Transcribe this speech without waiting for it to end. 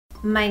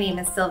My name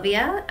is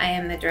Sylvia. I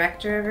am the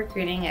Director of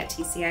Recruiting at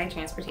TCI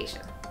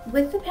Transportation.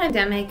 With the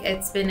pandemic,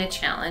 it's been a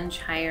challenge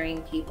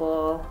hiring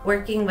people.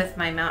 Working with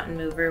My Mountain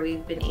Mover,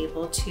 we've been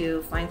able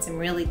to find some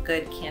really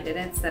good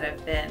candidates that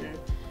have been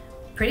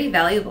pretty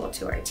valuable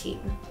to our team.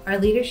 Our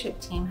leadership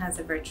team has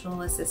a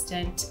virtual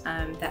assistant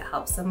that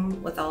helps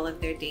them with all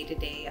of their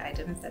day-to-day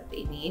items that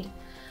they need.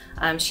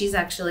 She's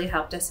actually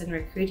helped us in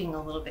recruiting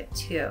a little bit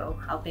too,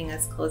 helping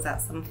us close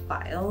out some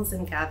files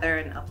and gather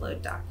and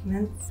upload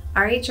documents.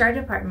 Our HR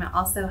department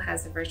also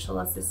has a virtual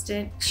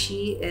assistant.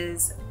 She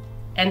is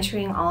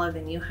entering all of the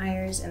new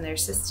hires in their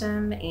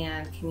system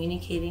and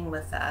communicating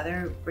with the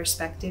other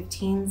respective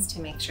teams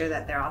to make sure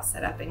that they're all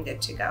set up and good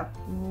to go.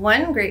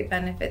 One great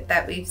benefit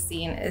that we've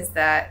seen is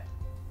that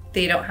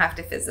they don't have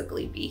to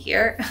physically be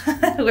here.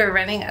 We're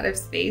running out of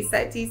space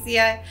at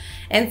TCI.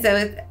 And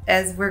so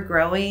as we're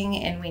growing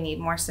and we need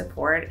more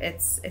support,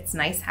 it's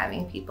nice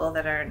having people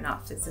that are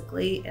not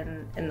physically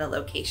in the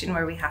location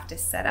where we have to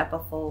set up a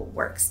full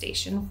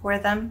workstation for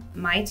them.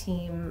 My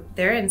team,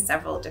 they're in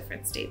several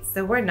different states,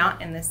 so we're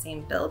not in the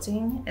same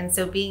building. And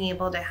so being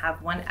able to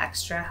have one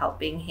extra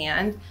helping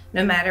hand,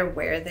 no matter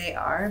where they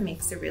are,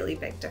 makes a really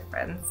big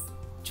difference.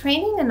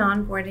 Training and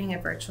onboarding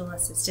a virtual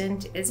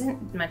assistant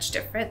isn't much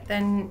different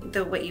than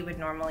what you would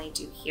normally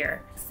do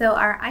here. So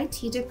our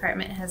IT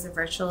department has a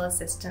virtual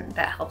assistant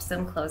that helps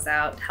them close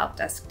out help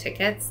desk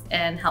tickets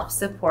and helps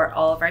support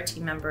all of our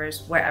team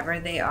members wherever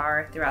they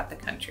are throughout the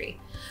country.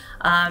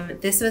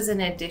 This was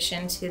in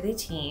addition to the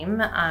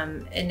team.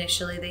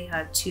 Initially, they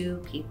had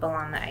 2 people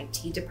on the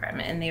IT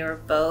department and they were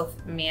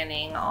both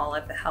manning all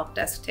of the help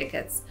desk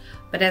tickets.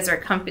 But as our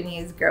company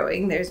is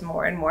growing, there's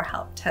more and more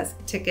help desk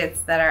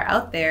tickets that are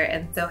out there.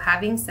 And so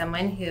having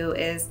someone who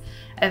is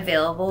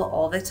available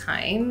all the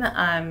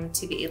time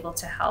to be able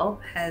to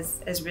help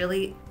has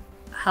really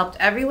helped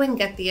everyone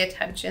get the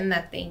attention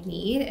that they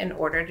need in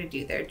order to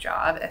do their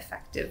job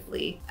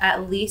effectively.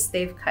 At least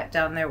they've cut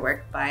down their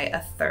work by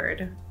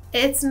 1/3.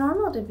 It's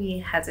normal to be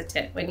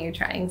hesitant when you're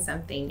trying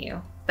something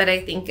new, but I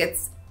think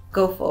it's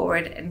go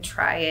forward and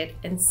try it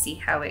and see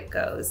how it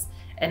goes.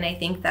 And I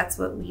think that's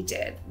what we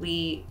did.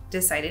 We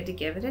decided to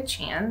give it a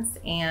chance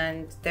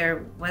and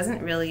there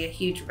wasn't really a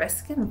huge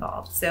risk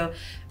involved. So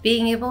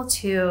being able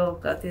to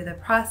go through the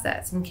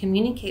process and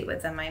communicate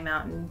with the My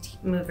Mountain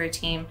Mover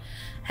team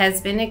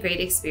has been a great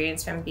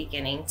experience from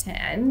beginning to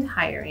end,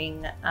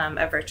 hiring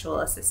a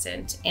virtual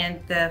assistant. And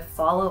the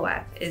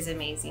follow-up is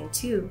amazing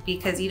too,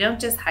 because you don't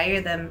just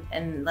hire them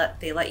and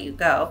they let you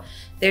go.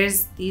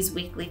 There's these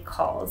weekly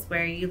calls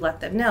where you let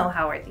them know,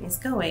 how are things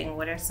going?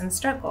 What are some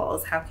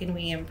struggles? How can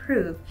we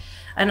improve?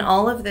 And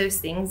all of those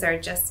things are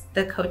just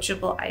the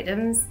coachable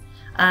items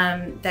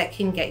that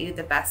can get you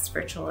the best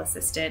virtual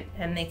assistant,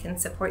 and they can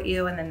support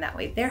you, and then that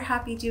way they're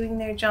happy doing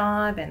their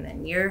job and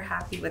then you're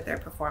happy with their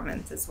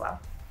performance as well.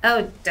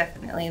 Oh,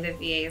 definitely the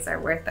VAs are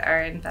worth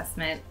our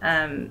investment.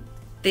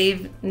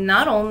 They've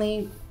not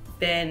only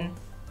been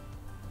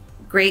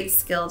great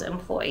skilled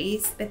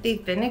employees, but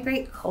they've been a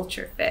great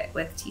culture fit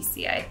with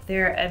TCI.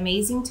 They're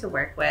amazing to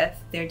work with,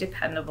 they're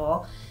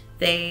dependable.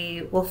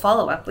 They will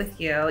follow up with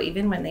you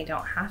even when they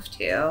don't have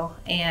to,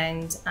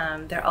 and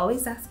they're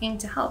always asking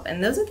to help.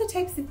 And those are the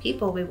types of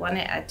people we want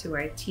to add to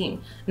our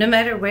team, no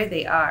matter where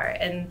they are.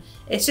 And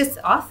it's just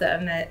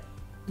awesome that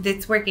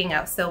it's working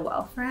out so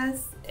well for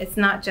us. It's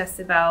not just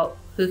about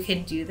who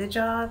can do the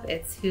job,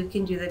 it's who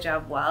can do the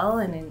job well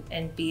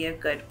and be a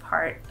good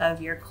part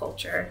of your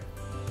culture.